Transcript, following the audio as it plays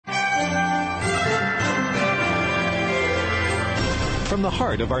From the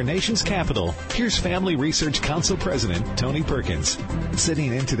heart of our nation's capital, here's Family Research Council President Tony Perkins.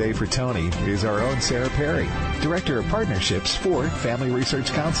 Sitting in today for Tony is our own Sarah Perry, Director of Partnerships for Family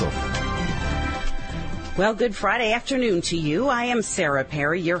Research Council. Well, good Friday afternoon to you. I am Sarah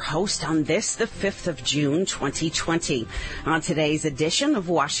Perry, your host on this, the 5th of June, 2020. On today's edition of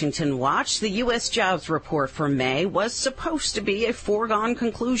Washington Watch, the U.S. jobs report for May was supposed to be a foregone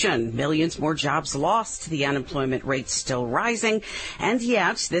conclusion. Millions more jobs lost, the unemployment rate still rising, and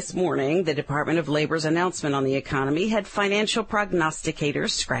yet this morning the Department of Labor's announcement on the economy had financial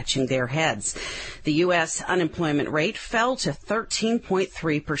prognosticators scratching their heads. The U.S. unemployment rate fell to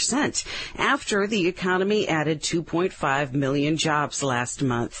 13.3% after the economy added 2.5 million jobs last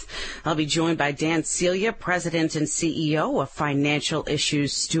month. I'll be joined by Dan Celia, President and CEO of Financial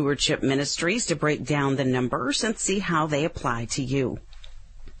Issues Stewardship Ministries, to break down the numbers and see how they apply to you.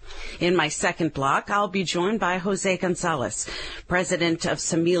 In my second block, I'll be joined by Jose Gonzalez, president of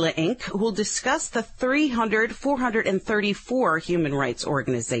Samila Inc., who will discuss the 434 human rights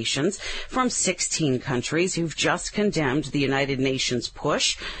organizations from 16 countries who've just condemned the United Nations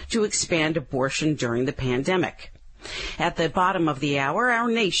push to expand abortion during the pandemic. At the bottom of the hour, our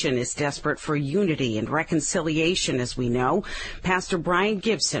nation is desperate for unity and reconciliation, as we know. Pastor Brian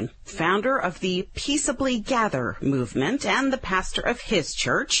Gibson, founder of the Peaceably Gather movement and the pastor of his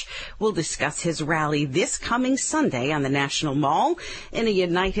church, will discuss his rally this coming Sunday on the National Mall in a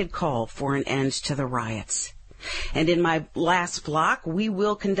united call for an end to the riots. And in my last block, we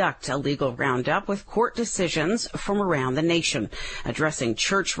will conduct a legal roundup with court decisions from around the nation, addressing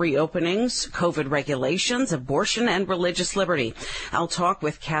church reopenings, COVID regulations, abortion, and religious liberty. I'll talk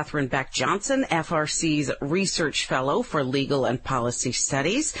with Catherine Beck-Johnson, FRC's Research Fellow for Legal and Policy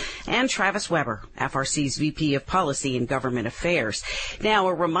Studies, and Travis Weber, FRC's VP of Policy and Government Affairs. Now,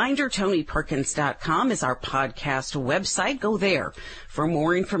 a reminder, TonyPerkins.com is our podcast website. Go there for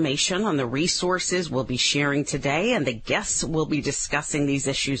more information on the resources we'll be sharing today and the guests we'll be discussing these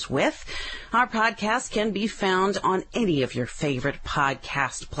issues with. Our podcast can be found on any of your favorite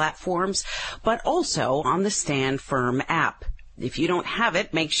podcast platforms, but also on the Stand Firm app. If you don't have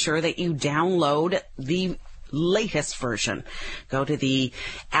it, make sure that you download the latest version. Go to the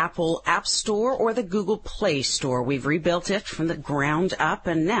Apple App Store or the Google Play Store. We've rebuilt it from the ground up,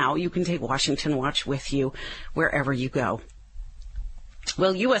 and now you can take Washington Watch with you wherever you go.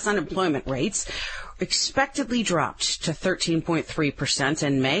 Well, U.S. unemployment rates expectedly dropped to 13.3%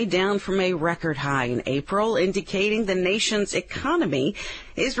 in May, down from a record high in April, indicating the nation's economy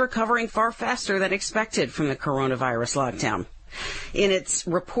is recovering far faster than expected from the coronavirus lockdown. In its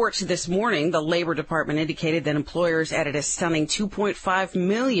report this morning, the Labor Department indicated that employers added a stunning 2.5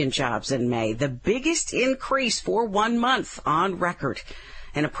 million jobs in May, the biggest increase for 1 month on record.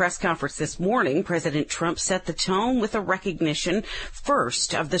 In a press conference this morning, President Trump set the tone with a recognition,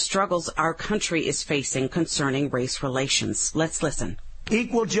 first, of the struggles our country is facing concerning race relations. Let's listen.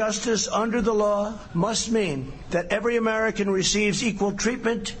 Equal justice under the law must mean that every American receives equal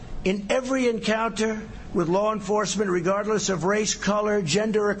treatment in every encounter with law enforcement, regardless of race, color,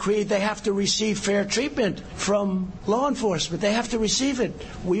 gender, or creed. They have to receive fair treatment from law enforcement. They have to receive it.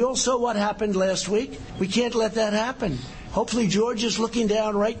 We all saw what happened last week. We can't let that happen. Hopefully George is looking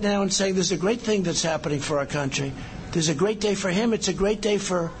down right now and saying there's a great thing that's happening for our country. There's a great day for him. It's a great day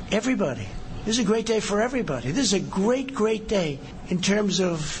for everybody. This is a great day for everybody. This is a great, great day in terms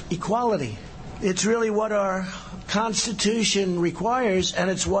of equality. It's really what our Constitution requires,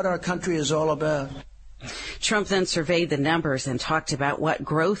 and it's what our country is all about. Trump then surveyed the numbers and talked about what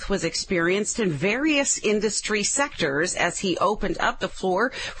growth was experienced in various industry sectors as he opened up the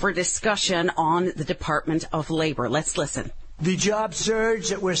floor for discussion on the Department of Labor. Let's listen. The job surge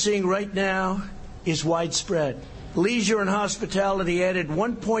that we're seeing right now is widespread. Leisure and hospitality added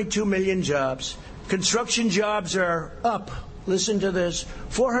 1.2 million jobs. Construction jobs are up. Listen to this,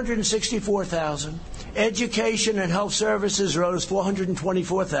 464,000. Education and health services rose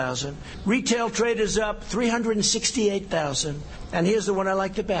 424,000. Retail trade is up 368,000. And here's the one I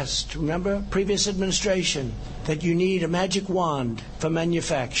like the best. Remember, previous administration, that you need a magic wand for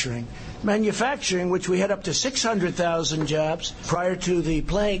manufacturing. Manufacturing, which we had up to 600,000 jobs prior to the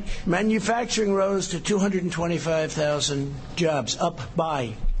plague, manufacturing rose to 225,000 jobs, up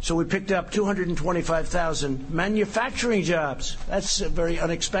by. So we picked up 225,000 manufacturing jobs. That's very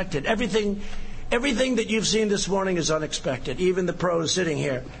unexpected. Everything that you've seen this morning is unexpected. Even the pros sitting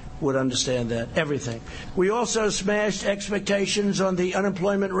here would understand that. Everything. We also smashed expectations on the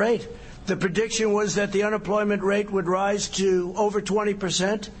unemployment rate. The prediction was that the unemployment rate would rise to over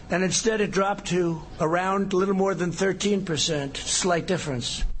 20%, and instead it dropped to around a little more than 13%. Slight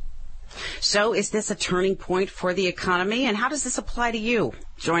difference. So is this a turning point for the economy, and how does this apply to you?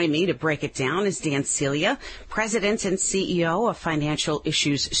 Joining me to break it down is Dan Celia, President and CEO of Financial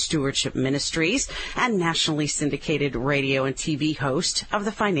Issues Stewardship Ministries and nationally syndicated radio and TV host of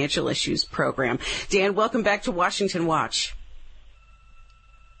the Financial Issues program. Dan, welcome back to Washington Watch.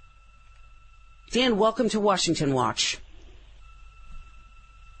 Dan, welcome to Washington Watch.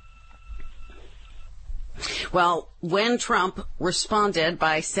 Well, when Trump responded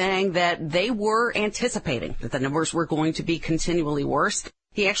by saying that they were anticipating that the numbers were going to be continually worse,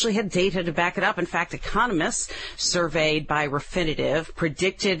 he actually had data to back it up. In fact, economists surveyed by Refinitiv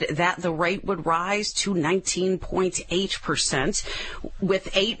predicted that the rate would rise to 19.8%, with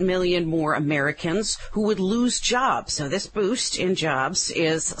 8 million more Americans who would lose jobs. So this boost in jobs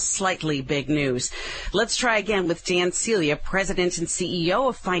is slightly big news. Let's try again with Dan Celia, President and CEO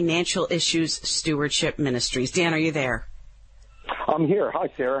of Financial Issues Stewardship Ministries. Dan, are you there? I'm here. Hi,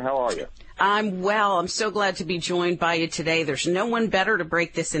 Sarah. How are you? I'm well. I'm so glad to be joined by you today. There's no one better to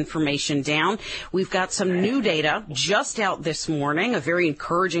break this information down. We've got some new data just out this morning, a very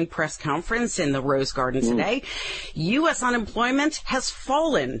encouraging press conference in the Rose Garden today. U.S. unemployment has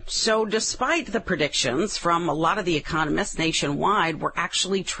fallen. So despite the predictions from a lot of the economists nationwide, we're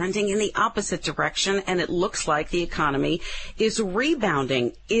actually trending in the opposite direction, and it looks like the economy is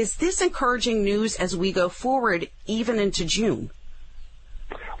rebounding. Is this encouraging news as we go forward, even into June?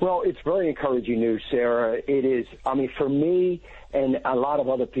 Well, it's very encouraging news, Sarah. It is. I mean, for me and a lot of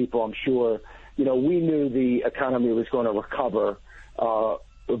other people, I'm sure, we knew the economy was going to recover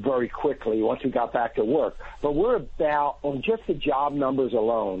very quickly once we got back to work. But we're about, on just the job numbers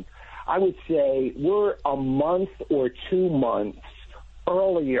alone, I would say we're a month or 2 months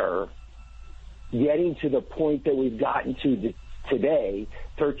earlier getting to the point that we've gotten to today,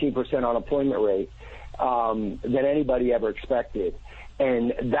 13% unemployment rate, than anybody ever expected.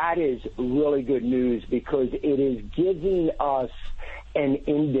 And that is really good news because it is giving us an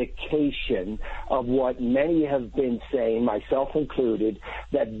indication of what many have been saying, myself included,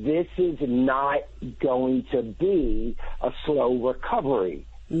 that this is not going to be a slow recovery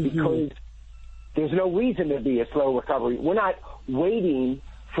because there's no reason to be a slow recovery. We're not waiting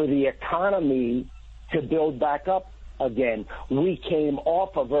for the economy to build back up again. We came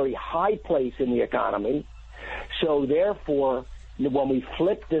off a very high place in the economy, so therefore, when we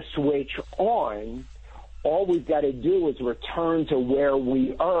flip the switch on, all we've got to do is return to where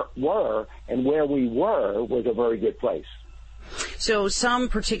we were, and where we were was a very good place. So some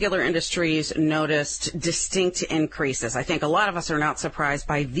particular industries noticed distinct increases. I think a lot of us are not surprised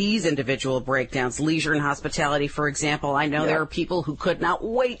by these individual breakdowns. Leisure and hospitality, for example. I know there are people who could not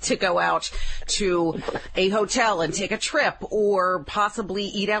wait to go out to a hotel and take a trip or possibly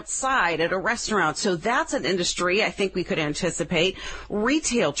eat outside at a restaurant. So that's an industry I think we could anticipate.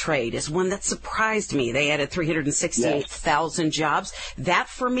 Retail trade is one that surprised me. They added 368,000 jobs. That,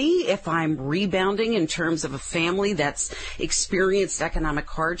 for me, if I'm rebounding in terms of a family that's experienced economic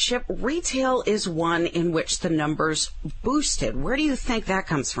hardship, retail is one in which the numbers boosted. Where do you think that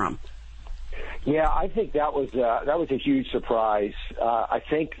comes from? Yeah, I think that was a huge surprise. I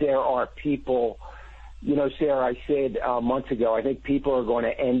think there are people, Sarah, I said months ago, I think people are going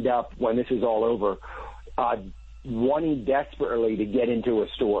to end up, when this is all over, wanting desperately to get into a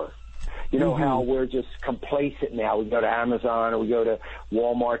store. You know how we're just complacent now. We go to Amazon or we go to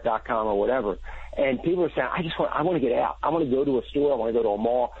Walmart.com or whatever. And people are saying, I want to get out. I want to go to a store. I want to go to a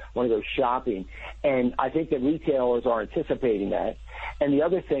mall. I want to go shopping. And I think that retailers are anticipating that. And the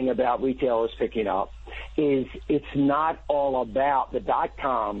other thing about retailers picking up is it's not all about the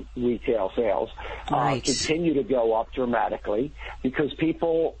 .com retail sales. Continue to go up dramatically because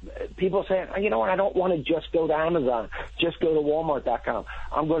people saying, you know what, I don't want to just go to Amazon, just go to Walmart.com.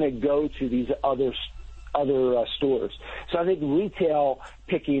 I'm going to go to these other stores. So I think retail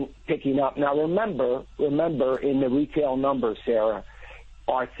picking up. Now remember in the retail numbers, Sarah,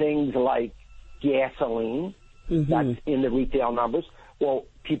 are things like gasoline. That's in the retail numbers. Well,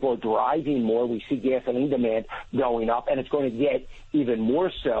 people are driving more. We see gasoline demand going up, and it's going to get even more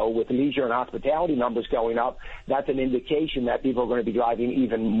so with leisure and hospitality numbers going up. That's an indication that people are going to be driving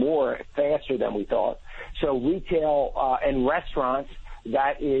even more faster than we thought. So retail and restaurants,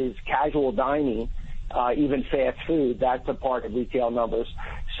 that is casual dining, even fast food, that's a part of retail numbers.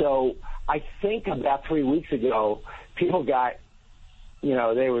 So I think about 3 weeks ago, people got,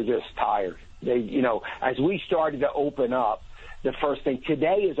 they were just tired. As we started to open up, the first thing,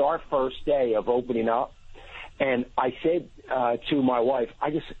 today is our first day of opening up. And I said to my wife,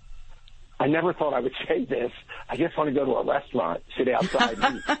 I never thought I would say this. I just want to go to a restaurant, sit outside,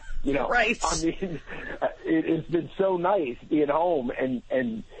 and eat. Right. I mean, it's been so nice being home and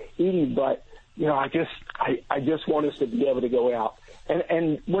eating meeting, but, I just want us to be able to go out.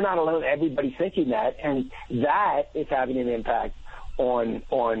 And we're not alone. Everybody's thinking that, and that is having an impact on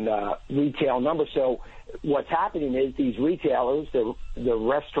retail numbers. So what's happening is these retailers, the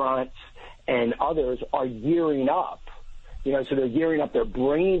restaurants and others, are gearing up. So they're gearing up. They're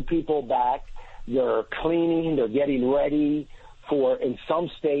bringing people back. They're cleaning. They're getting ready for, in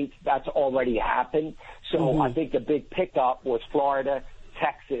some states, that's already happened. So I think the big pickup was Florida,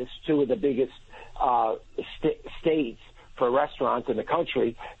 Texas, two of the biggest states for restaurants in the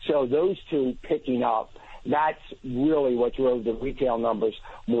country. So those two picking up, that's really what drove the retail numbers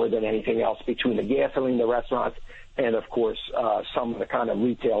more than anything else, between the gasoline, the restaurants, and, of course, some of the kind of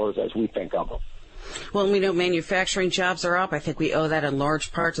retailers as we think of them. Well, we know manufacturing jobs are up. I think we owe that in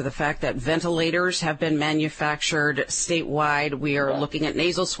large part to the fact that ventilators have been manufactured statewide. We are looking at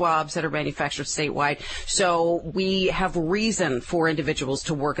nasal swabs that are manufactured statewide. So we have reason for individuals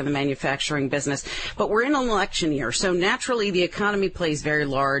to work in the manufacturing business. But we're in an election year. So naturally, the economy plays very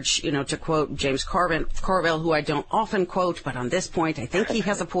large. To quote James Carville, who I don't often quote, but on this point, I think he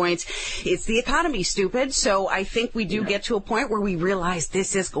has a point. It's the economy, stupid. So I think we do get to a point where we realize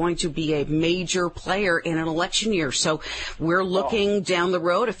this is going to be a major player in an election year. So we're looking down the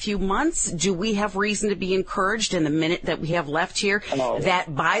road a few months. Do we have reason to be encouraged in the minute that we have left here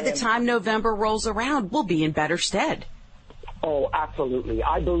that by the time November rolls around, we'll be in better stead? Oh, absolutely.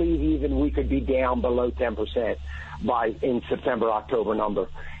 I believe even we could be down below 10% in September, October number.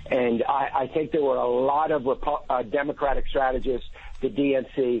 And I think there were a lot of Democratic strategists, the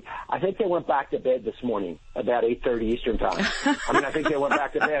DNC. I think they went back to bed this morning about 8:30 Eastern time. I think they went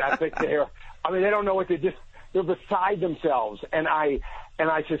back to bed. They don't know what to do. They're beside themselves. And I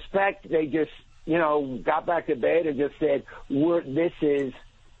suspect they just, got back to bed and just said, this is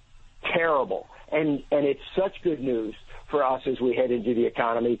terrible. And it's such good news for us as we head into the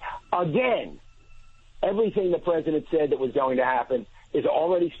economy. Again, everything the president said that was going to happen is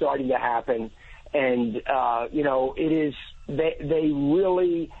already starting to happen. And, it is, they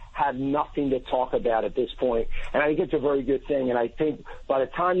really have nothing to talk about at this point. And I think it's a very good thing. And I think by the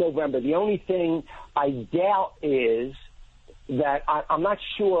time November, the only thing I doubt is that I'm not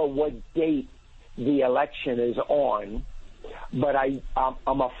sure what date the election is on, but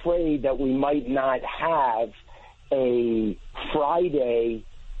I'm afraid that we might not have a Friday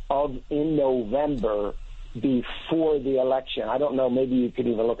in November before the election. I don't know. Maybe you could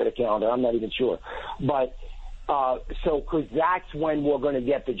even look at a calendar. I'm not even sure. But because that's when we're going to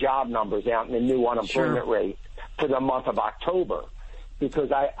get the job numbers out and the new unemployment rate for the month of October.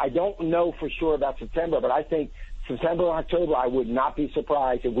 Because I don't know for sure about September, but I think September and October, I would not be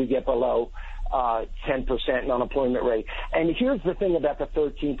surprised if we get below 10% in unemployment rate. And here's the thing about the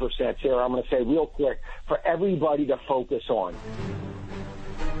 13%, Sarah, I'm going to say real quick for everybody to focus on.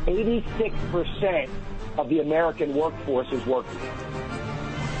 86% of the American workforce is working.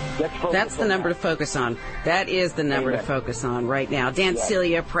 That's the number to focus on. That is the number to focus on right now. Dan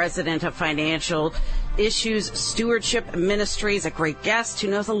Celia, president of Financial Issues Stewardship Ministries, a great guest who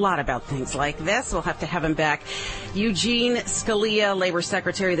knows a lot about things like this. We'll have to have him back. Eugene Scalia, Labor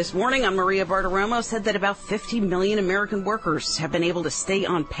Secretary, this morning on Maria Bartiromo, said that about 50 million American workers have been able to stay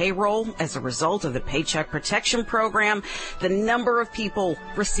on payroll as a result of the Paycheck Protection Program. The number of people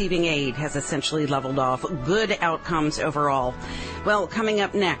receiving aid has essentially leveled off. Good outcomes overall. Well, coming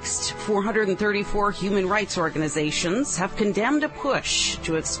up next, 434 human rights organizations have condemned a push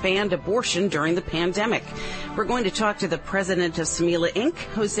to expand abortion during the pandemic. We're going to talk to the president of Semilla Inc.,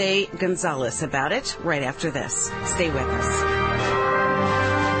 Jose Gonzalez, about it right after this. Stay with us.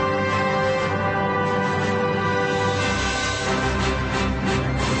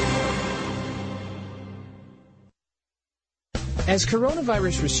 As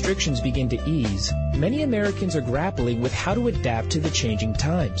coronavirus restrictions begin to ease, many Americans are grappling with how to adapt to the changing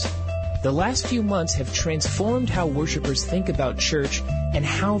times. The last few months have transformed how worshipers think about church and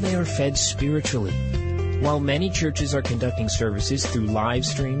how they are fed spiritually. While many churches are conducting services through live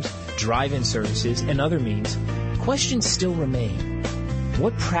streams, drive-in services, and other means, questions still remain.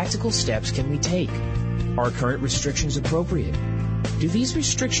 What practical steps can we take? Are current restrictions appropriate? Do these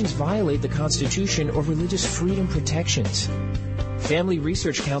restrictions violate the Constitution or religious freedom protections? Family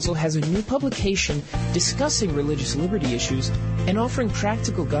Research Council has a new publication discussing religious liberty issues and offering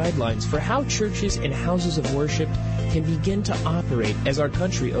practical guidelines for how churches and houses of worship can begin to operate as our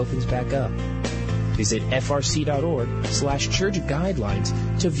country opens back up. Visit frc.org/church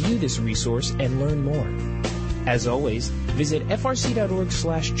guidelines to view this resource and learn more. As always, visit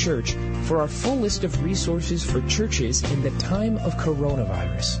frc.org/church for our full list of resources for churches in the time of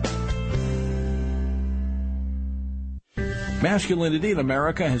coronavirus. Masculinity in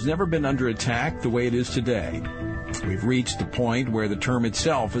America has never been under attack the way it is today. We've reached the point where the term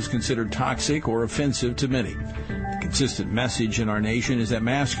itself is considered toxic or offensive to many. The consistent message in our nation is that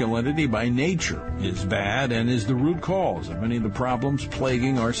masculinity by nature is bad and is the root cause of many of the problems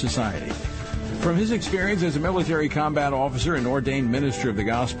plaguing our society. From his experience as a military combat officer and ordained minister of the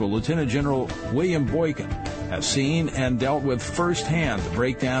gospel, Lieutenant General William Boykin has seen and dealt with firsthand the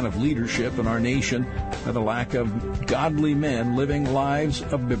breakdown of leadership in our nation by the lack of godly men living lives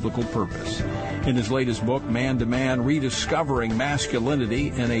of biblical purpose. In his latest book, Man to Man, Rediscovering Masculinity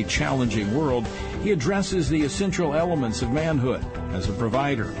in a Challenging World, he addresses the essential elements of manhood as a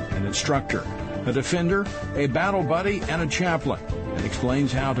provider, an instructor, a defender, a battle buddy, and a chaplain, and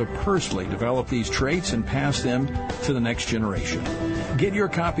explains how to personally develop these traits and pass them to the next generation. Get your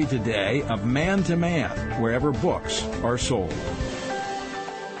copy today of Man to Man, wherever books are sold.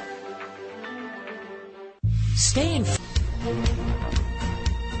 Stay in.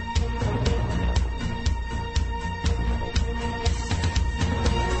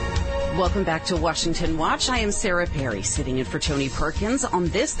 Welcome back to Washington Watch. I am Sarah Perry, sitting in for Tony Perkins on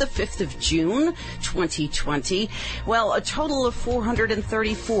this, the 5th of June, 2020. Well, a total of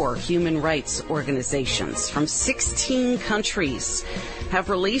 434 human rights organizations from 16 countries have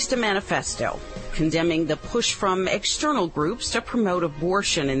released a manifesto condemning the push from external groups to promote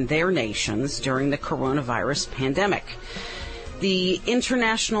abortion in their nations during the coronavirus pandemic. The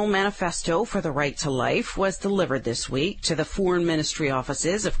International Manifesto for the Right to Life was delivered this week to the foreign ministry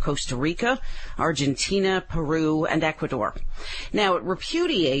offices of Costa Rica, Argentina, Peru, and Ecuador. Now, it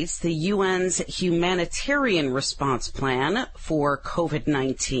repudiates the UN's humanitarian response plan for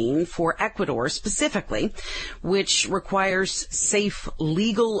COVID-19 for Ecuador specifically, which requires safe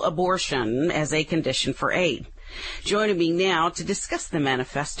legal abortion as a condition for aid. Joining me now to discuss the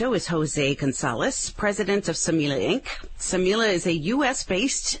manifesto is Jose Gonzalez, president of Samila Inc. Samila is a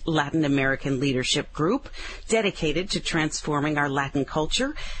U.S.-based Latin American leadership group dedicated to transforming our Latin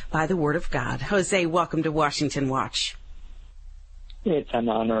culture by the Word of God. Jose, welcome to Washington Watch. It's an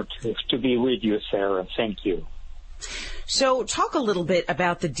honor to be with you, Sarah. Thank you. So talk a little bit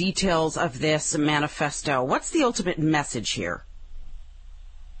about the details of this manifesto. What's the ultimate message here?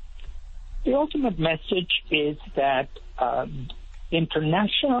 The ultimate message is that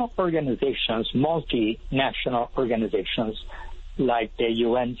international organizations, multinational organizations like the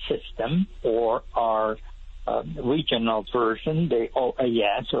UN system or our regional version, the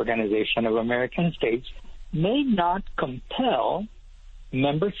OAS, Organization of American States, may not compel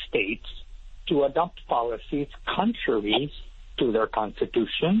member states to adopt policies contrary to their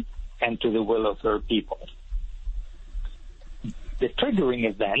constitution and to the will of their people. The triggering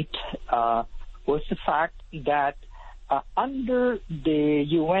event was the fact that under the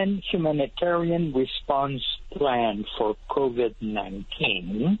UN humanitarian response plan for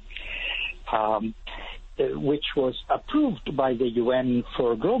COVID-19, which was approved by the UN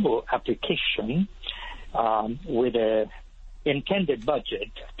for a global application with a intended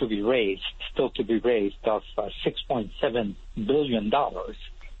budget to be raised, still to be raised, of $6.7 billion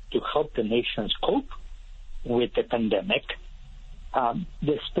to help the nations cope with the pandemic.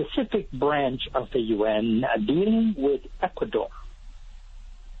 The specific branch of the UN dealing with Ecuador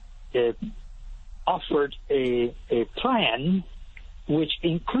offered a plan which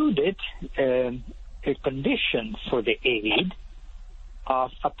included a condition for the aid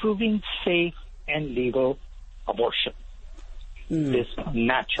of approving safe and legal abortion. This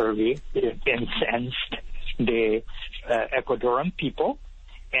naturally incensed the Ecuadorian people,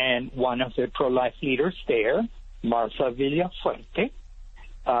 and one of the pro-life leaders there, Martha Villafuerte,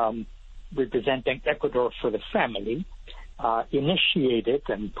 representing Ecuador for the Family, initiated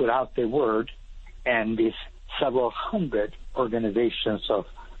and put out the word, and these several hundred organizations of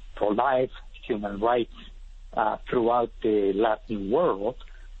pro-life, human rights throughout the Latin world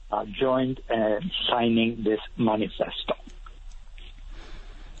joined signing this manifesto.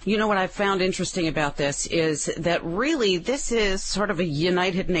 You know what I've found interesting about this is that really this is sort of a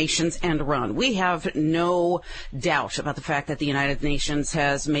United Nations end run. We have no doubt about the fact that the United Nations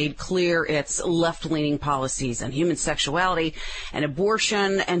has made clear its left-leaning policies on human sexuality and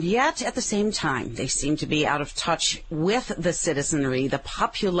abortion, and yet at the same time they seem to be out of touch with the citizenry, the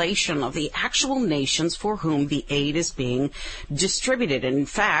population of the actual nations for whom the aid is being distributed. And in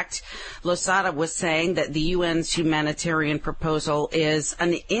fact, Losada was saying that the UN's humanitarian proposal is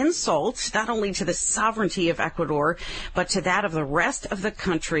an insult not only to the sovereignty of Ecuador, but to that of the rest of the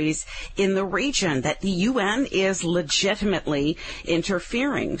countries in the region, that the UN is legitimately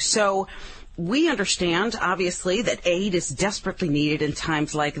interfering. So we understand, obviously, that aid is desperately needed in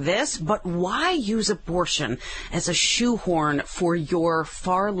times like this, but why use abortion as a shoehorn for your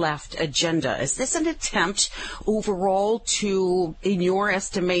far-left agenda? Is this an attempt overall to, in your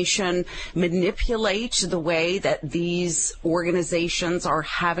estimation, manipulate the way that these organizations are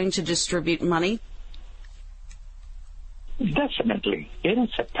having to distribute money? Definitely. It is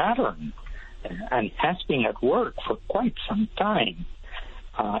a pattern and has been at work for quite some time.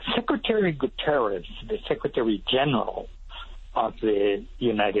 Secretary Guterres, the Secretary General of the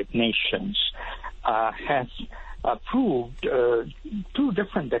United Nations, has approved two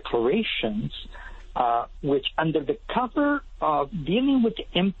different declarations which, under the cover of dealing with the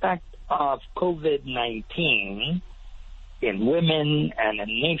impact of COVID-19 in women and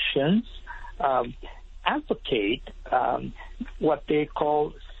in nations, advocate what they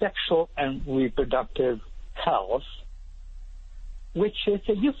call sexual and reproductive health, which is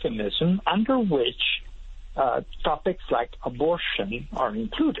a euphemism under which topics like abortion are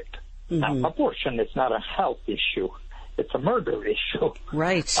included. Mm-hmm. Now, abortion is not a health issue. It's a murder issue.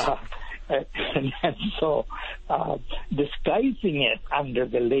 Right. And so disguising it under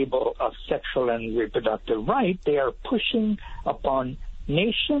the label of sexual and reproductive right, they are pushing upon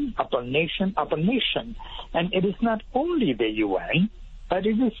nation upon nation upon nation. And it is not only the UN, but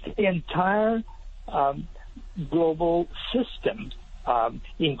it is the entire global system,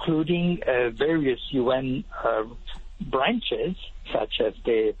 including various UN branches, such as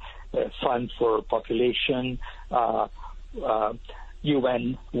the Fund for Population,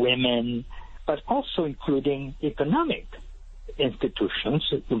 UN Women, but also including economic institutions,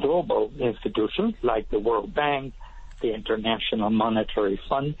 global institutions like the World Bank, the International Monetary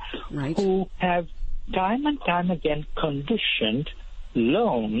Fund, right, who have time and time again conditioned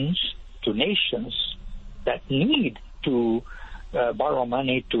loans to nations that need to borrow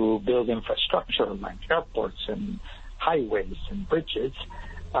money to build infrastructure like airports and highways and bridges,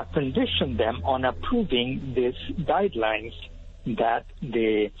 condition them on approving these guidelines that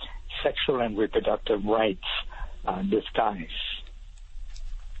the sexual and reproductive rights disguise.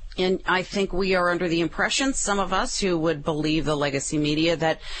 And I think we are under the impression, some of us who would believe the legacy media,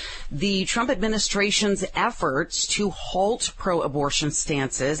 that the Trump administration's efforts to halt pro-abortion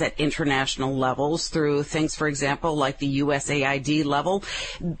stances at international levels through things, for example, like the USAID level,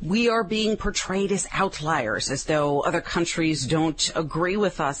 we are being portrayed as outliers, as though other countries don't agree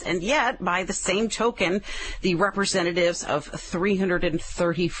with us. And yet, by the same token, the representatives of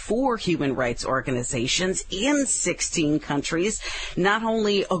 334 human rights organizations in 16 countries not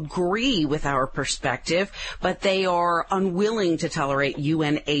only agree with our perspective, but they are unwilling to tolerate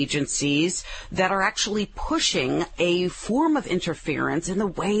UN agencies that are actually pushing a form of interference in the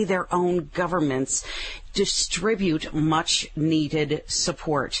way their own governments distribute much-needed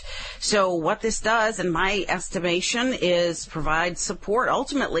support. So what this does, in my estimation, is provide support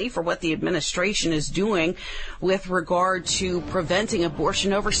ultimately for what the administration is doing with regard to preventing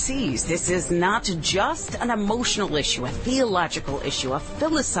abortion overseas. This is not just an emotional issue, a theological issue, a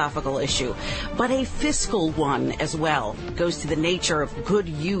philosophical issue, but a fiscal one as well. It goes to the nature of good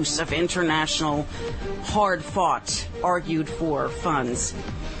use of international, hard-fought, argued-for funds.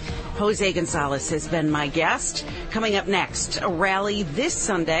 Jose Gonzalez has been my guest. Coming up next, a rally this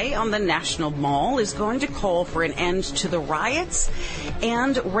Sunday on the National Mall is going to call for an end to the riots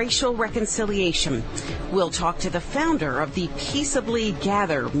and racial reconciliation. We'll talk to the founder of the Peaceably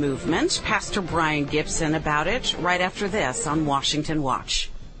Gather movement, Pastor Brian Gibson, about it right after this on Washington Watch.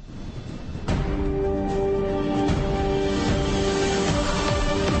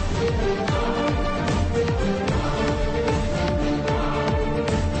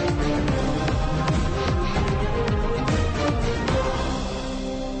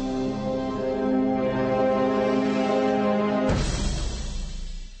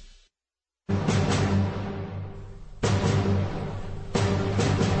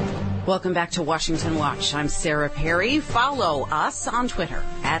 Welcome back to Washington Watch. I'm Sarah Perry. Follow us on Twitter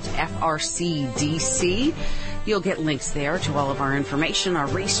at FRCDC. You'll get links there to all of our information, our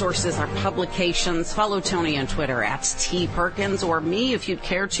resources, our publications. Follow Tony on Twitter at T. Perkins, or me, if you'd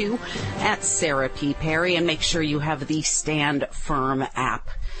care to, at Sarah P. Perry. And make sure you have the Stand Firm app.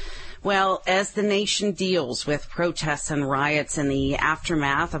 Well, as the nation deals with protests and riots in the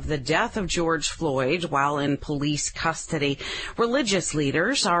aftermath of the death of George Floyd while in police custody, religious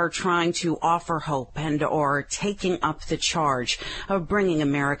leaders are trying to offer hope and are taking up the charge of bringing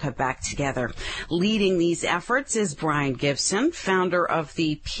America back together. Leading these efforts is Brian Gibson, founder of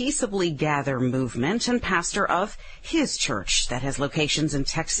the Peaceably Gather movement and pastor of his church that has locations in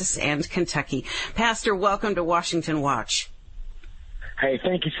Texas and Kentucky. Pastor, welcome to Washington Watch. Hey,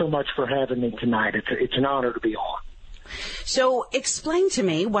 thank you so much for having me tonight. It's an honor to be on. So explain to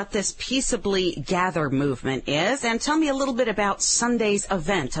me what this Peaceably Gather movement is, and tell me a little bit about Sunday's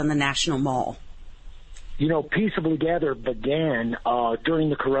event on the National Mall. You know, Peaceably Gather began during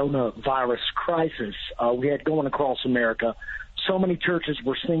the coronavirus crisis we had going across America. So many churches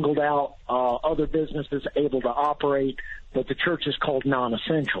were singled out, other businesses able to operate, but the church is called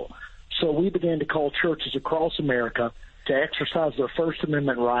non-essential. So we began to call churches across America to exercise their First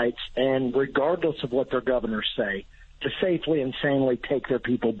Amendment rights and, regardless of what their governors say, to safely and sanely take their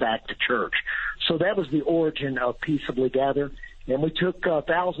people back to church. So that was the origin of Peaceably Gather, and we took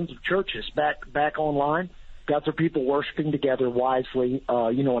thousands of churches back online, got their people worshiping together wisely,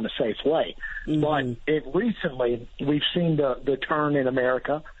 in a safe way. Mm-hmm. But recently, we've seen the turn in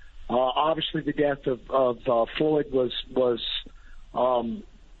America. Obviously, the death of Floyd was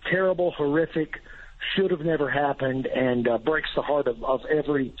terrible, horrific, should have never happened, and breaks the heart of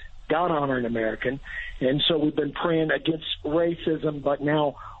every God-honoring American. And so we've been praying against racism, but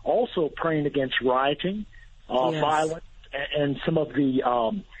now also praying against rioting, violence, and some of the,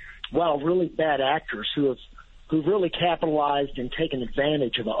 really bad actors who've really capitalized and taken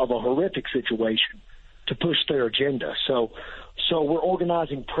advantage of a horrific situation to push their agenda. So we're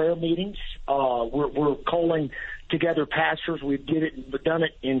organizing prayer meetings. We're calling together pastors. We've done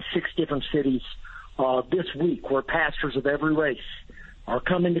it in 6 different cities this week, where pastors of every race are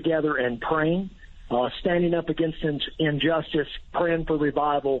coming together and praying, standing up against injustice, praying for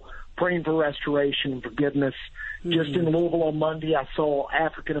revival, praying for restoration and forgiveness. Mm-hmm. Just in Louisville on Monday, I saw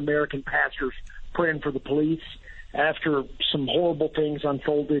African-American pastors praying for the police after some horrible things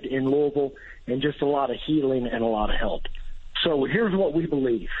unfolded in Louisville, and just a lot of healing and a lot of help. So here's what we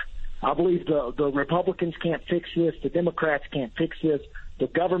believe. I believe the Republicans can't fix this, the Democrats can't fix this, the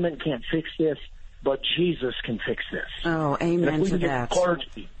government can't fix this, but Jesus can fix this. Oh, amen to that. If we can get the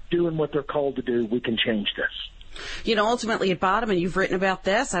clergy doing what they're called to do, we can change this. You know, ultimately at bottom, and you've written about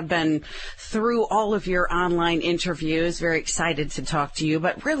this, I've been through all of your online interviews, very excited to talk to you,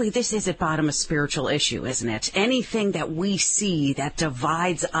 but really this is at bottom a spiritual issue, isn't it? Anything that we see that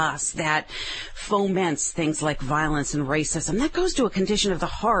divides us, that foments things like violence and racism, that goes to a condition of the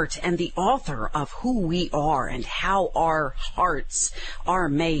heart, and the author of who we are and how our hearts are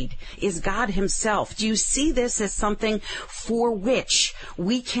made is God himself. Do you see this as something for which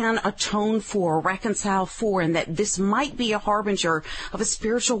we can atone for, reconcile for, and that this might be a harbinger of a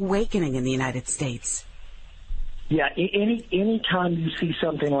spiritual awakening in the United States? Yeah, any time you see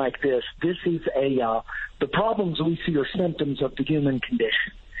something like this is the problems we see are symptoms of the human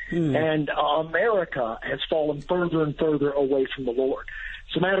condition. And America has fallen further and further away from the Lord.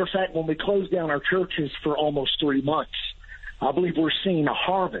 As a matter of fact, when we closed down our churches for almost 3 months, I believe we're seeing a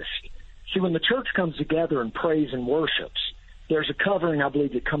harvest. See, when the church comes together and prays and worships, there's a covering, I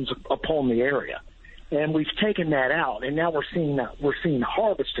believe, that comes upon the area. And we've taken that out, and now we're seeing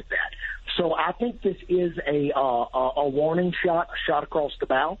harvest of that. So I think this is a warning shot, a shot across the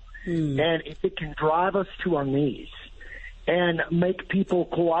bow. And if it can drive us to our knees and make people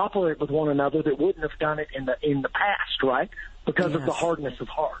cooperate with one another that wouldn't have done it in the past, right? Because of the hardness of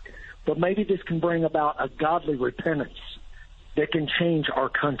heart. But maybe this can bring about a godly repentance that can change our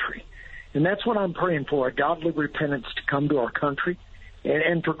country. And that's what I'm praying for, a godly repentance to come to our country.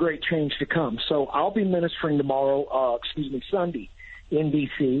 And for great change to come. So I'll be ministering Sunday in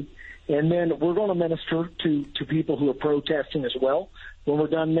D.C., and then we're going to minister to people who are protesting as well. When we're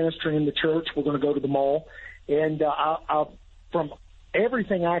done ministering in the church, we're going to go to the mall. And from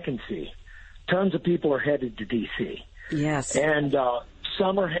everything I can see, tons of people are headed to D.C. Yes. And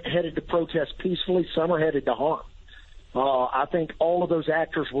some are headed to protest peacefully, some are headed to harm. I think all of those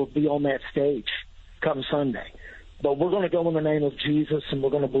actors will be on that stage come Sunday. But we're going to go in the name of Jesus, and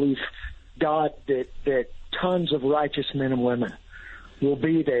we're going to believe, God, that tons of righteous men and women will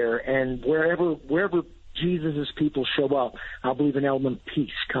be there. And wherever Jesus' people show up, I believe an element of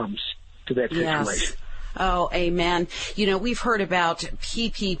peace comes to that situation. Yes. Oh, amen. You know, we've heard about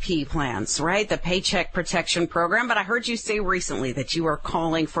PPP plans, right? The Paycheck Protection Program. But I heard you say recently that you are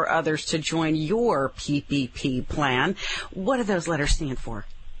calling for others to join your PPP plan. What do those letters stand for?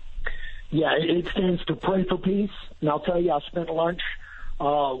 Yeah, it stands to Pray for Peace. And I'll tell you, I spent lunch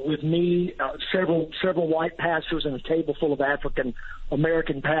with me, several white pastors, and a table full of African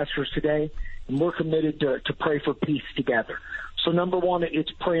American pastors today. And we're committed to pray for peace together. So number one,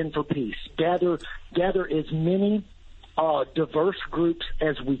 it's praying for peace. Gather as many diverse groups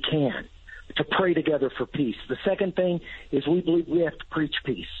as we can to pray together for peace. The second thing is we believe we have to preach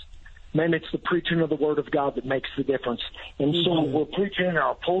peace. Man, it's the preaching of the Word of God that makes the difference. And so we're preaching in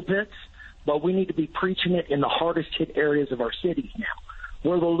our pulpits, but we need to be preaching it in the hardest hit areas of our cities now.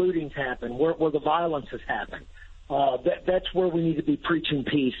 where the lootings happen, where the violence has happened. That's where we need to be preaching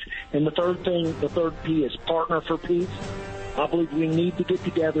peace. And the third P is partner for peace. I believe we need to get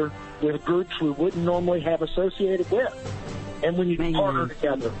together with groups we wouldn't normally have associated with. And we need to partner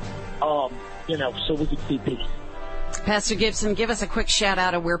together, so we can see peace. Pastor Gibson, give us a quick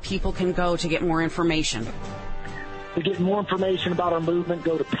shout-out of where people can go to get more information. To get more information about our movement,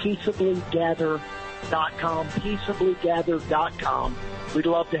 go to peaceablygather.com, peaceablygather.com. We'd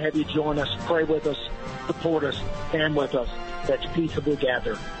love to have you join us, pray with us, support us, stand with us. That's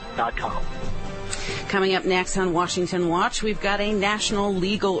peaceablygather.com. Coming up next on Washington Watch, we've got a national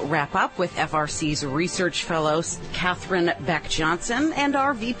legal wrap-up with FRC's research fellows Catherine Beck-Johnson and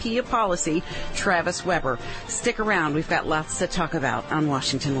our VP of Policy, Travis Weber. Stick around. We've got lots to talk about on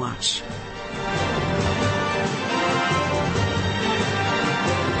Washington Watch.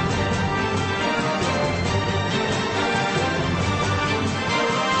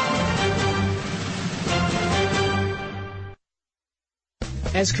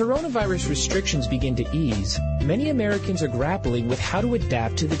 As coronavirus restrictions begin to ease, many Americans are grappling with how to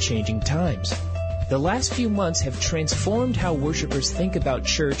adapt to the changing times. The last few months have transformed how worshipers think about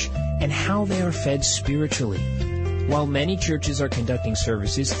church and how they are fed spiritually. While many churches are conducting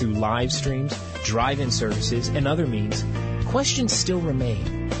services through live streams, drive-in services, and other means, questions still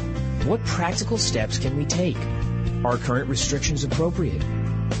remain. What practical steps can we take? Are current restrictions appropriate?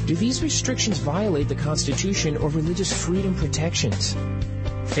 Do these restrictions violate the Constitution or religious freedom protections?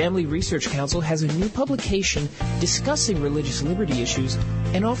 Family Research Council has a new publication discussing religious liberty issues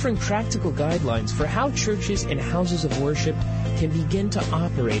and offering practical guidelines for how churches and houses of worship can begin to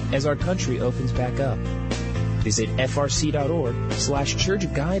operate as our country opens back up. Visit frc.org/church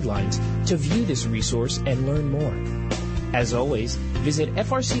guidelines to view this resource and learn more. As always, visit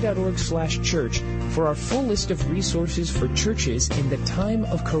frc.org/church for our full list of resources for churches in the time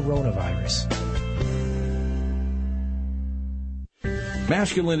of coronavirus.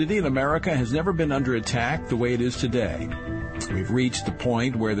 Masculinity in America has never been under attack the way it is today. We've reached the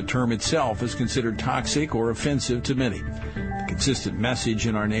point where the term itself is considered toxic or offensive to many. The consistent message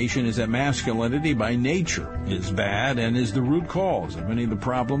in our nation is that masculinity by nature is bad and is the root cause of many of the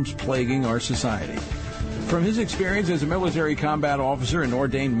problems plaguing our society. From his experience as a military combat officer and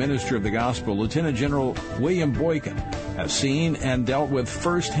ordained minister of the gospel, Lieutenant General William Boykin has seen and dealt with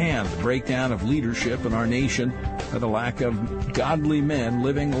firsthand the breakdown of leadership in our nation by the lack of godly men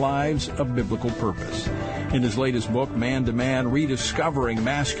living lives of biblical purpose. In his latest book, Man to Man, Rediscovering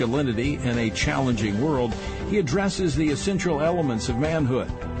Masculinity in a Challenging World, he addresses the essential elements of manhood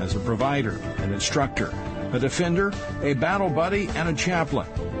as a provider, an instructor, a defender, a battle buddy, and a chaplain,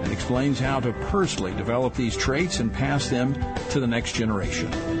 and explains how to personally develop these traits and pass them to the next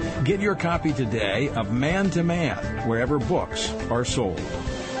generation. Get your copy today of Man to Man, wherever books are sold.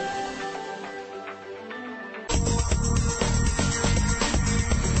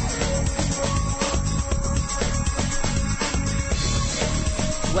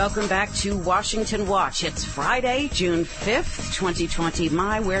 Welcome back to Washington Watch. It's Friday, June 5th, 2020.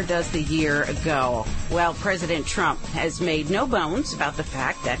 Where does the year go? Well, President Trump has made no bones about the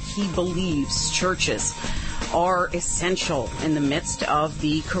fact that he believes churches are essential in the midst of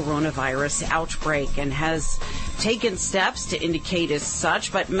the coronavirus outbreak and has taken steps to indicate as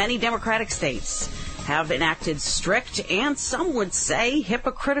such, but many Democratic states have enacted strict and some would say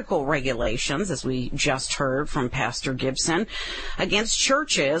hypocritical regulations, as we just heard from Pastor Gibson, against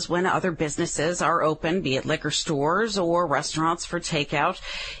churches when other businesses are open, be it liquor stores or restaurants for takeout,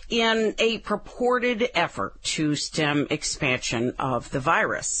 in a purported effort to stem expansion of the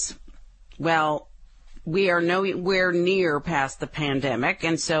virus. Well, we are nowhere near past the pandemic,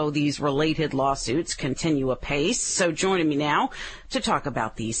 and so these related lawsuits continue apace. So joining me now to talk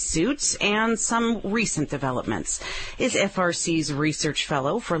about these suits and some recent developments is FRC's Research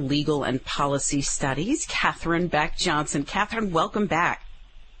Fellow for Legal and Policy Studies, Catherine Beck-Johnson. Catherine, welcome back.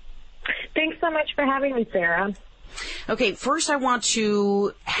 Thanks so much for having me, Sarah. Okay, first I want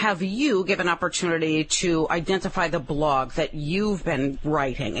to have you give an opportunity to identify the blog that you've been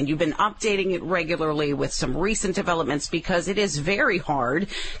writing, and you've been updating it regularly with some recent developments because it is very hard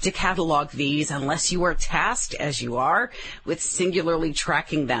to catalog these unless you are tasked, as you are, with singularly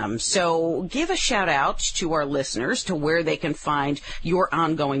tracking them. So give a shout out to our listeners to where they can find your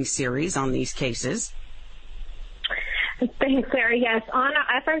ongoing series on these cases. Thanks, Sarah. Yes, on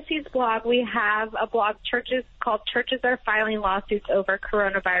FRC's blog, we have a blog called Churches Are Filing Lawsuits Over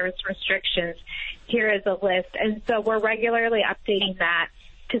Coronavirus Restrictions. Here is a list. And so we're regularly updating that.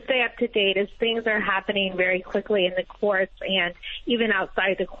 to stay up to date as things are happening very quickly in the courts and even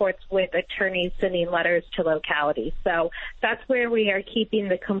outside the courts with attorneys sending letters to localities. So that's where we are keeping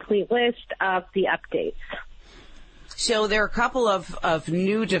the complete list of the updates. So there are a couple of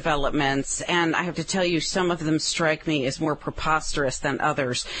new developments, and I have to tell you, some of them strike me as more preposterous than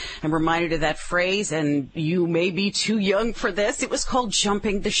others. I'm reminded of that phrase, and you may be too young for this. It was called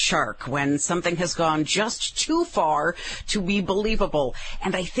jumping the shark, when something has gone just too far to be believable.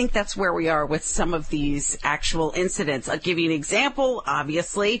 And I think that's where we are with some of these actual incidents. I'll give you an example.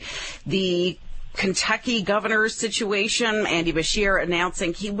 Obviously, the Kentucky governor's situation, Andy Beshear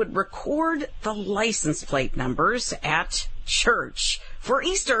announcing he would record the license plate numbers at church for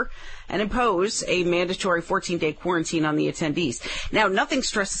Easter and impose a mandatory 14-day quarantine on the attendees. Now, nothing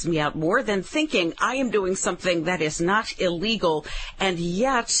stresses me out more than thinking I am doing something that is not illegal, and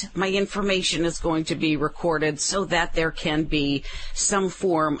yet my information is going to be recorded so that there can be some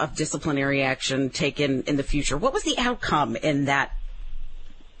form of disciplinary action taken in the future. What was the outcome in that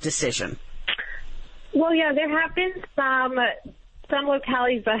decision? Well, yeah, there have been some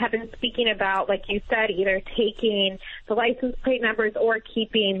localities that have been speaking about, like you said, either taking the license plate numbers or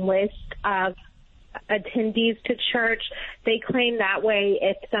keeping lists of attendees to church. They claim that way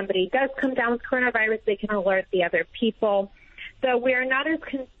if somebody does come down with coronavirus, they can alert the other people. So we are not as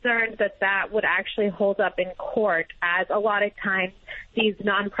concerned that that would actually hold up in court, as a lot of times these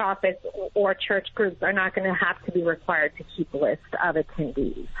nonprofits or church groups are not going to have to be required to keep lists of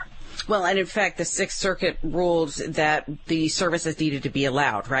attendees. Well, and in fact, the Sixth Circuit ruled that the services needed to be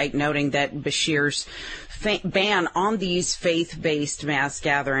allowed, right? Noting that Beshear's ban on these faith-based mass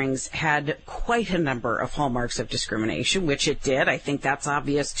gatherings had quite a number of hallmarks of discrimination, which it did. I think that's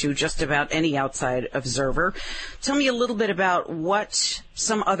obvious to just about any outside observer. Tell me a little bit about what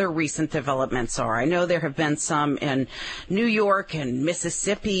some other recent developments are. I know there have been some in New York and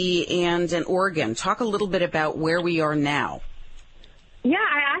Mississippi and in Oregon. Talk a little bit about where we are now. Yeah,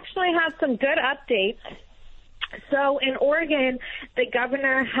 I actually have some good updates. So in Oregon, the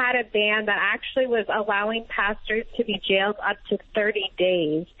governor had a ban that actually was allowing pastors to be jailed up to 30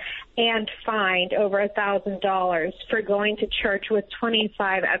 days and fined over $1,000 for going to church with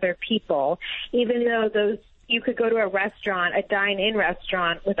 25 other people, even though you could go to a restaurant, a dine-in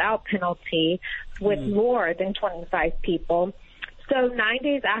restaurant, without penalty with more than 25 people. So 9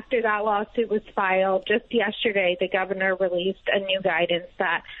 days after that lawsuit was filed, just yesterday, the governor released a new guidance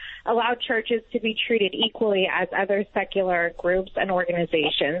that allowed churches to be treated equally as other secular groups and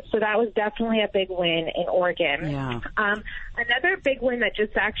organizations. So that was definitely a big win in Oregon. Yeah. Another big win that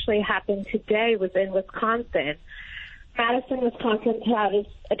just actually happened today was in Wisconsin. Madison, Wisconsin had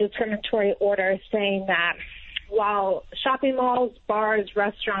a discriminatory order saying that while shopping malls, bars,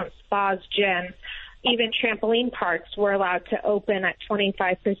 restaurants, spas, gyms, even trampoline parks were allowed to open at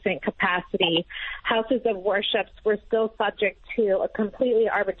 25% capacity, houses of worship were still subject to a completely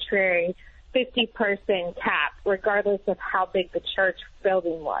arbitrary 50-person cap, regardless of how big the church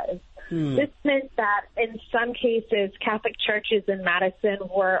building was. This meant that in some cases, Catholic churches in Madison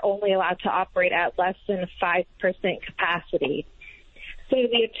were only allowed to operate at less than 5% capacity. So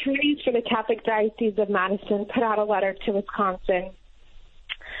the attorneys for the Catholic Diocese of Madison put out a letter to Wisconsin.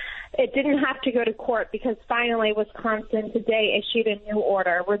 It didn't have to go to court because finally Wisconsin today issued a new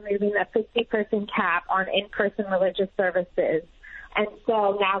order removing the 50-person cap on in-person religious services. And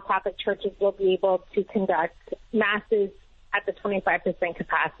so now Catholic churches will be able to conduct masses at the 25%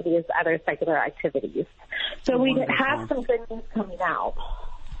 capacity as other secular activities. So we have some good news coming out.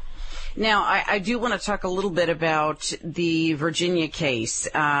 Now, I do want to talk a little bit about the Virginia case.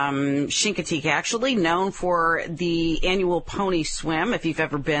 Chincoteague, actually, known for the annual pony swim, if you've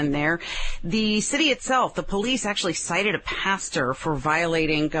ever been there. The city itself, the police actually cited a pastor for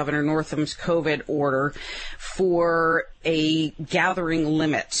violating Governor Northam's COVID order for a gathering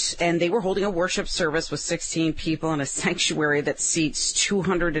limit. And they were holding a worship service with 16 people in a sanctuary that seats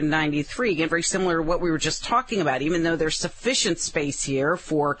 293. Again, very similar to what we were just talking about, even though there's sufficient space here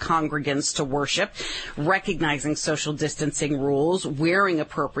for congregants to worship, recognizing social distancing rules, wearing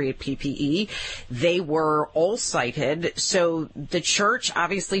appropriate PPE. They were all cited. So the church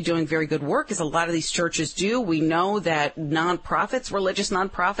obviously doing very good work, as a lot of these churches do. We know that nonprofits, religious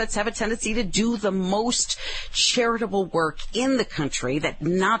nonprofits, have a tendency to do the most charitable work in the country, that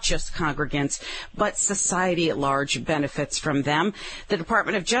not just congregants, but society at large benefits from them. The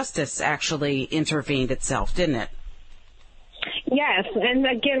Department of Justice actually intervened itself, didn't it? Yes, and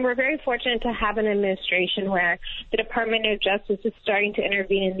again, we're very fortunate to have an administration where the Department of Justice is starting to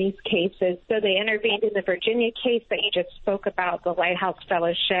intervene in these cases. So they intervened in the Virginia case that you just spoke about, the Lighthouse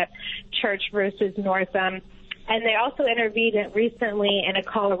Fellowship, Church versus Northam. And they also intervened recently in a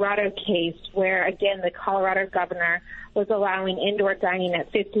Colorado case where, again, the Colorado governor was allowing indoor dining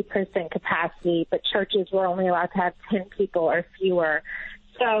at 50% capacity, but churches were only allowed to have 10 people or fewer.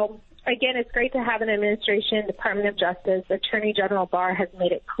 So, again, it's great to have an administration, Department of Justice, Attorney General Barr has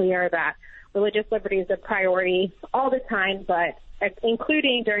made it clear that religious liberty is a priority all the time, but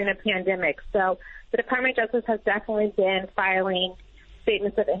including during a pandemic. So the Department of Justice has definitely been filing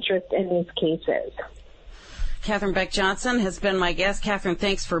statements of interest in these cases. Catherine Beck Johnson has been my guest. Catherine,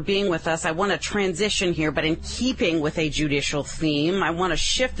 thanks for being with us. I want to transition here, but in keeping with a judicial theme, I want to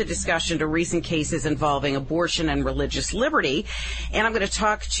shift the discussion to recent cases involving abortion and religious liberty. And I'm going to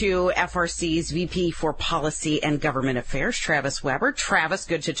talk to FRC's VP for Policy and Government Affairs, Travis Weber. Travis,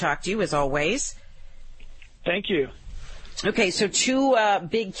 good to talk to you as always. Thank you. Okay, so two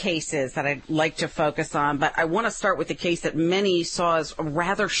big cases that I'd like to focus on, but I want to start with the case that many saw as a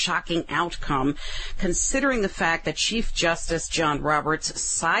rather shocking outcome, considering the fact that Chief Justice John Roberts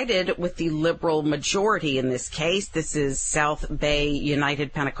sided with the liberal majority in this case. This is South Bay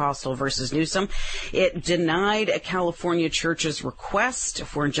United Pentecostal versus Newsom. It denied a California church's request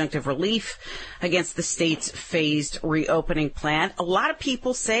for injunctive relief against the state's phased reopening plan. A lot of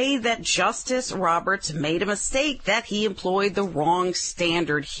people say that Justice Roberts made a mistake, that he employed the wrong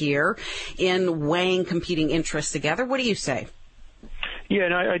standard here in weighing competing interests together. What do you say? Yeah,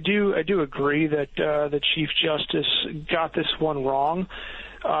 and I do agree that the Chief Justice got this one wrong.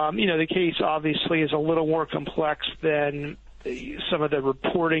 The case obviously is a little more complex than some of the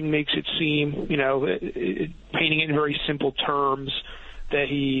reporting makes it seem, painting it in very simple terms that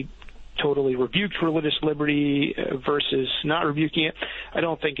he totally rebuked religious liberty versus not rebuking it. I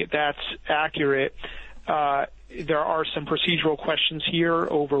don't think that's accurate. There are some procedural questions here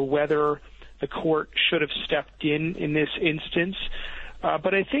over whether the court should have stepped in this instance.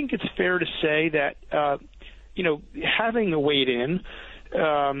 But I think it's fair to say that, having weighed in,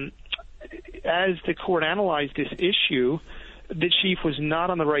 as the court analyzed this issue, the chief was not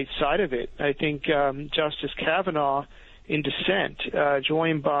on the right side of it. I think Justice Kavanaugh, in dissent,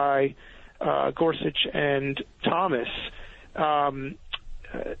 joined by Gorsuch and Thomas,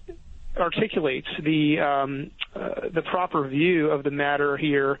 articulates the proper view of the matter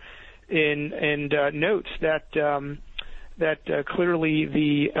here, and notes that clearly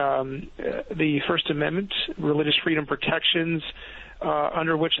the First Amendment, religious freedom protections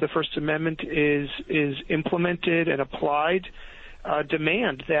under which the First Amendment is implemented and applied,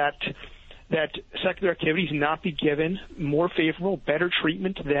 demand that secular activities not be given more favorable, better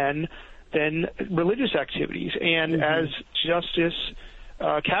treatment than religious activities. And as Justice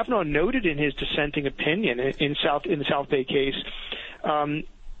Kavanaugh noted in his dissenting opinion in the South Bay case,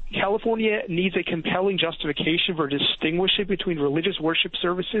 California needs a compelling justification for distinguishing between religious worship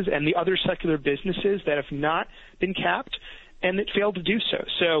services and the other secular businesses that have not been capped, and it failed to do so.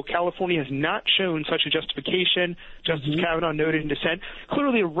 So California has not shown such a justification. Justice Kavanaugh noted in dissent,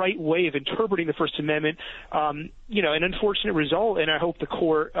 clearly a right way of interpreting the First Amendment. An unfortunate result, and I hope the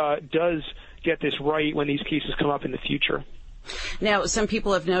court does get this right when these cases come up in the future. Now, some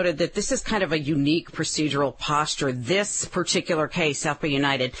people have noted that this is kind of a unique procedural posture. This particular case, South Bay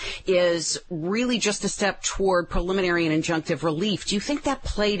United, is really just a step toward preliminary and injunctive relief. Do you think that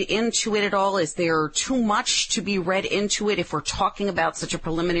played into it at all? Is there too much to be read into it if we're talking about such a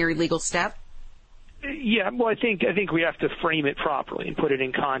preliminary legal step? Yeah, well, I think we have to frame it properly and put it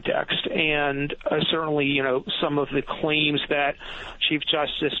in context. And certainly, some of the claims that Chief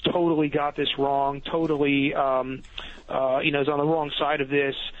Justice totally got this wrong, totally, is on the wrong side of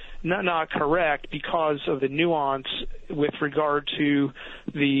this, not correct because of the nuance with regard to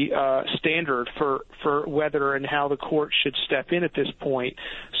the standard for whether and how the court should step in at this point.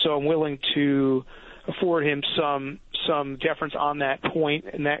 So I'm willing to afford him some deference on that point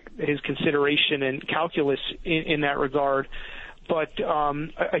and that his consideration and calculus in that regard. But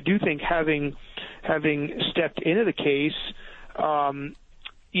I do think having stepped into the case,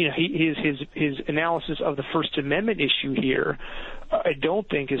 his analysis of the First Amendment issue here, I don't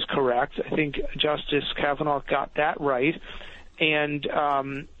think is correct. I think Justice Kavanaugh got that right, and I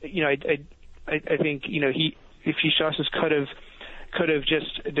think if Chief Justice could have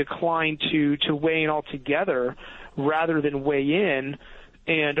just declined to weigh in altogether rather than weigh in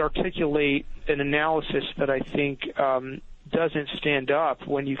and articulate an analysis that I think doesn't stand up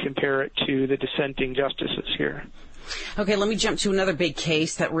when you compare it to the dissenting justices here. Okay, let me jump to another big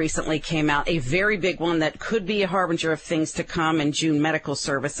case that recently came out, a very big one that could be a harbinger of things to come in June Medical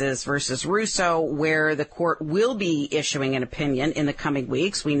Services versus Russo, where the court will be issuing an opinion in the coming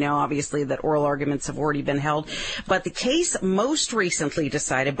weeks. We know, obviously, that oral arguments have already been held, but the case most recently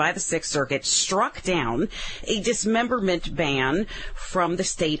decided by the Sixth Circuit struck down a dismemberment ban from the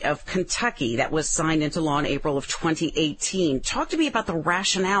state of Kentucky that was signed into law in April of 2018. Talk to me about the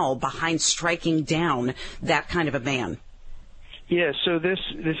rationale behind striking down that kind of a ban. Yeah, so this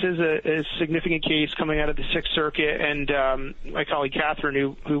is a significant case coming out of the Sixth Circuit, and my colleague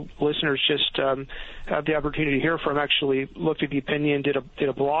Catherine, who listeners just have the opportunity to hear from, actually looked at the opinion, did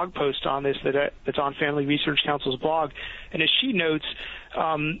a blog post on this that's on Family Research Council's blog, and as she notes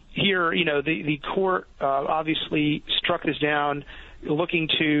here, the court obviously struck this down, looking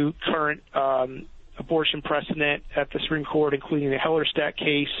to current abortion precedent at the Supreme Court, including the Hellerstedt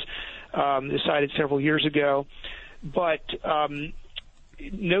case decided several years ago. But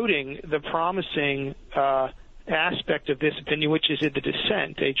noting the promising aspect of this opinion, which is in the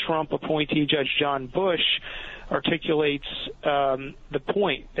dissent, a Trump appointee, Judge John Bush, articulates the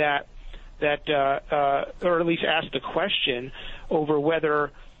point that or at least asks the question over whether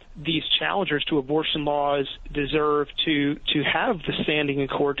these challengers to abortion laws deserve to have the standing in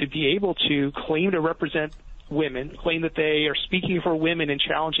court to be able to claim to represent women, claim that they are speaking for women and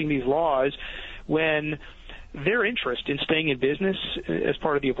challenging these laws when their interest in staying in business as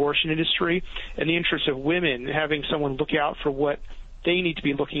part of the abortion industry and the interest of women having someone look out for what they need to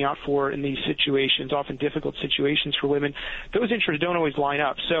be looking out for in these situations, often difficult situations for women, those interests don't always line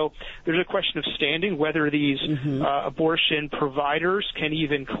up. So there's a question of standing, whether these abortion providers can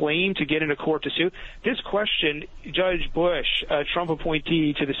even claim to get into court to sue. This question, Judge Bush, a Trump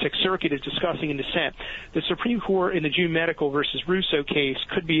appointee to the Sixth Circuit, is discussing in dissent. The Supreme Court in the June Medical versus Russo case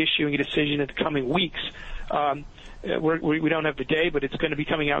could be issuing a decision in the coming weeks. We don't have the day, but it's going to be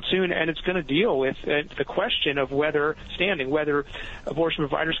coming out soon, and it's going to deal with the question of whether abortion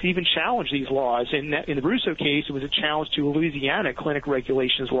providers can even challenge these laws. In the Russo case, it was a challenge to a Louisiana clinic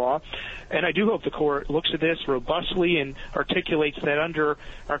regulations law, and I do hope the court looks at this robustly and articulates that under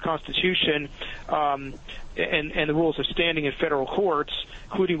our Constitution and the rules of standing in federal courts,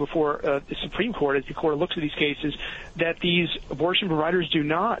 including before the Supreme Court, as the court looks at these cases, that these abortion providers do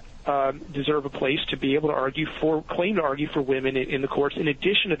not deserve a place to be able to claim to argue for women in the courts, in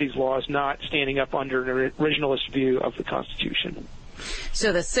addition to these laws not standing up under an originalist view of the Constitution.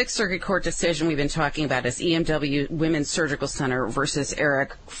 So the Sixth Circuit Court decision we've been talking about is EMW Women's Surgical Center versus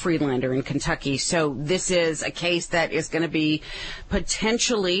Eric Friedlander in Kentucky. So this is a case that is going to be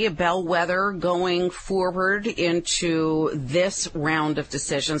potentially a bellwether going forward into this round of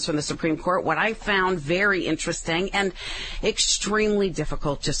decisions from the Supreme Court. What I found very interesting and extremely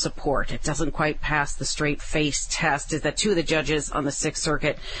difficult to support, it doesn't quite pass the straight face test, is that two of the judges on the Sixth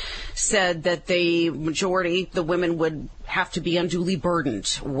Circuit said that the majority, the women, would have to be unduly burdened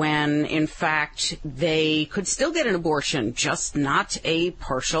when, in fact, they could still get an abortion, just not a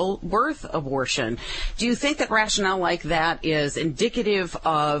partial birth abortion. Do you think that rationale like that is indicative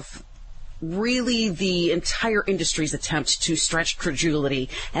of really the entire industry's attempt to stretch credulity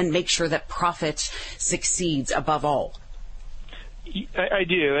and make sure that profit succeeds above all? I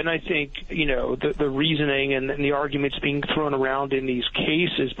do, and I think, the reasoning and the arguments being thrown around in these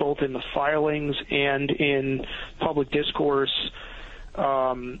cases, both in the filings and in public discourse,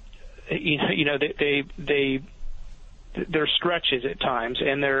 they're stretches at times,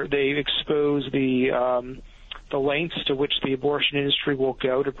 and they expose the lengths to which the abortion industry will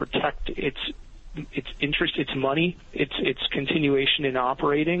go to protect its interest, its money, its continuation in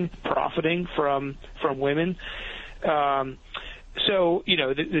operating, profiting from women. So,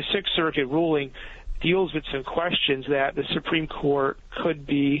 the Sixth Circuit ruling deals with some questions that the Supreme Court could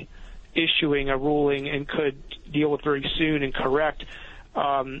be issuing a ruling and could deal with very soon and correct.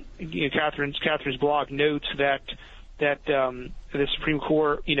 Catherine's blog notes that the Supreme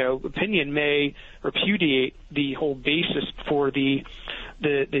Court, opinion may repudiate the whole basis for the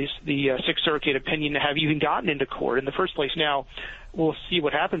Sixth Circuit opinion to have even gotten into court in the first place. Now, we'll see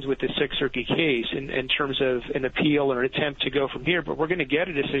what happens with the Sixth Circuit case in terms of an appeal or an attempt to go from here, but we're going to get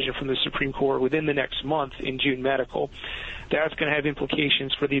a decision from the Supreme Court within the next month in June Medical. That's going to have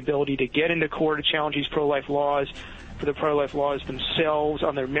implications for the ability to get into court to challenge these pro-life laws, for the pro-life laws themselves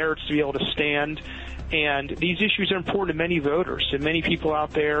on their merits to be able to stand. And these issues are important to many voters and many people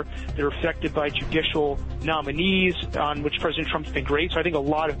out there that are affected by judicial nominees on which President Trump's been great. So I think a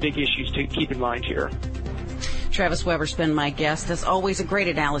lot of big issues to keep in mind here. Travis Weber's been my guest. As always, a great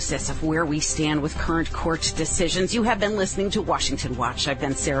analysis of where we stand with current court decisions. You have been listening to Washington Watch. I've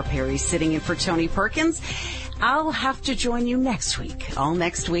been Sarah Perry, sitting in for Tony Perkins. I'll have to join you next week. All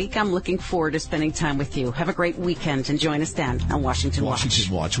next week, I'm looking forward to spending time with you. Have a great weekend and join us then on Washington Watch.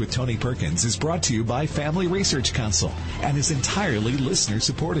 Washington Watch with Tony Perkins is brought to you by Family Research Council and is entirely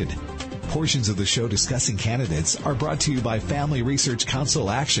listener-supported. Portions of the show discussing candidates are brought to you by Family Research Council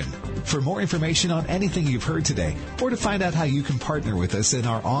Action. For more information on anything you've heard today, or to find out how you can partner with us in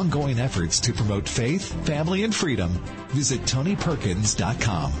our ongoing efforts to promote faith, family, and freedom, visit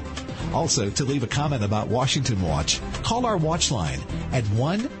TonyPerkins.com. Also, to leave a comment about Washington Watch, call our watch line at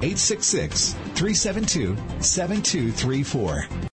 1-866-372-7234.